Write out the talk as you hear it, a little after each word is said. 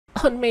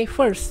On May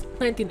 1st,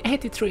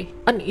 1983,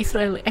 an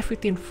Israeli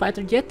F-15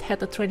 fighter jet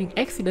had a training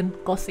accident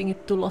causing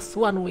it to lose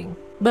one wing.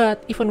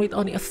 But even with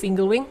only a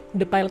single wing,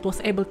 the pilot was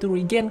able to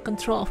regain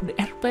control of the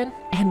airplane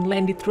and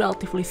land it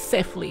relatively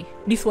safely.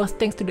 This was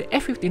thanks to the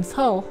F-15's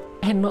hull,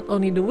 and not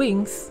only the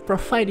wings,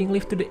 providing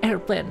lift to the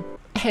airplane.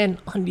 And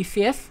on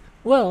DCS,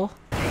 well...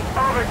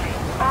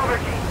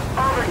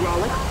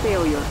 Hydraulic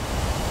failure.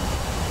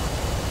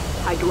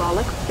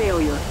 Hydraulic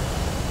failure.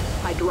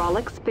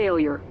 Hydraulics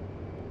failure.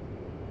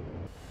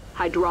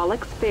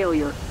 Hydraulics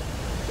failure.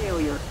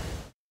 Failure.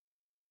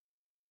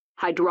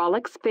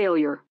 Hydraulics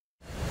failure.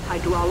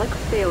 Hydraulics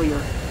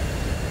failure.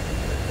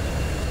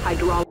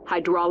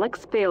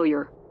 Hydraulics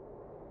failure.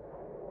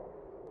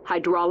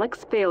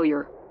 Hydraulics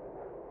failure.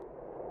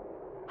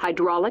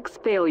 Hydraulics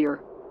failure.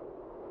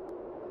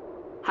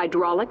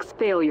 Hydraulics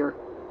failure.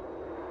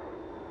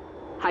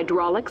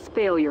 Hydraulics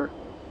failure.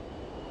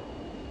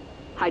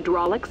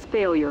 Hydraulics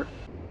failure.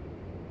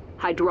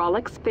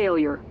 Hydraulics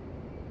failure.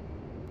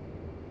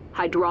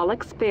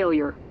 Hydraulics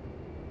failure.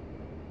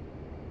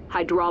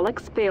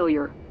 Hydraulics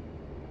failure.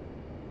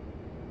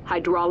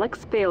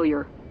 Hydraulics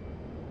failure.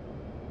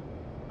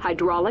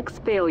 Hydraulics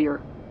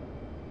failure.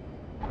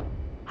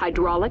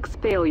 Hydraulics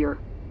failure.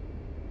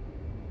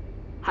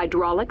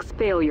 Hydraulics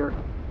failure.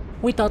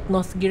 Without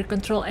nose gear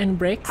control and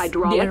brakes,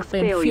 the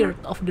airplane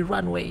veered off the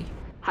runway.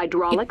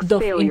 Hydraulics it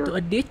dove failure. into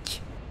a ditch.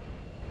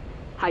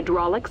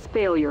 Hydraulics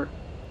failure.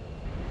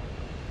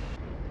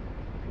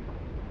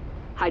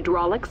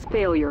 Hydraulics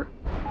failure.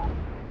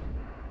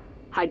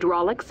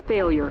 Hydraulics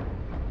failure.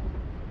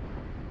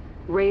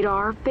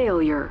 Radar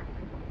failure.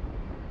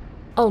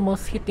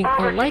 Almost hitting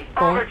a light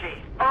pole.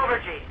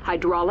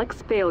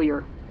 Hydraulics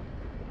failure.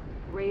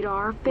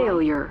 Radar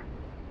failure.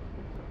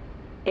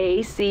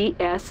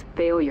 ACS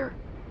failure.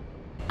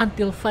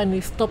 Until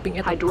finally stopping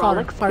at a car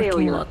Hydraulics parking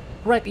failure. lot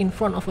right in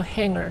front of a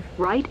hangar.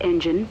 Right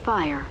engine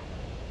fire.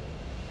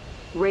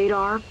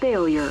 Radar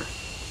failure.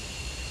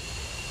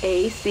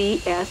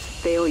 ACS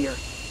failure.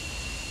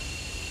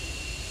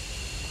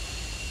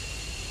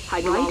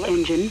 Hydraulic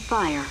engine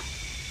fire.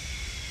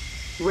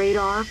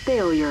 Radar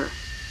failure.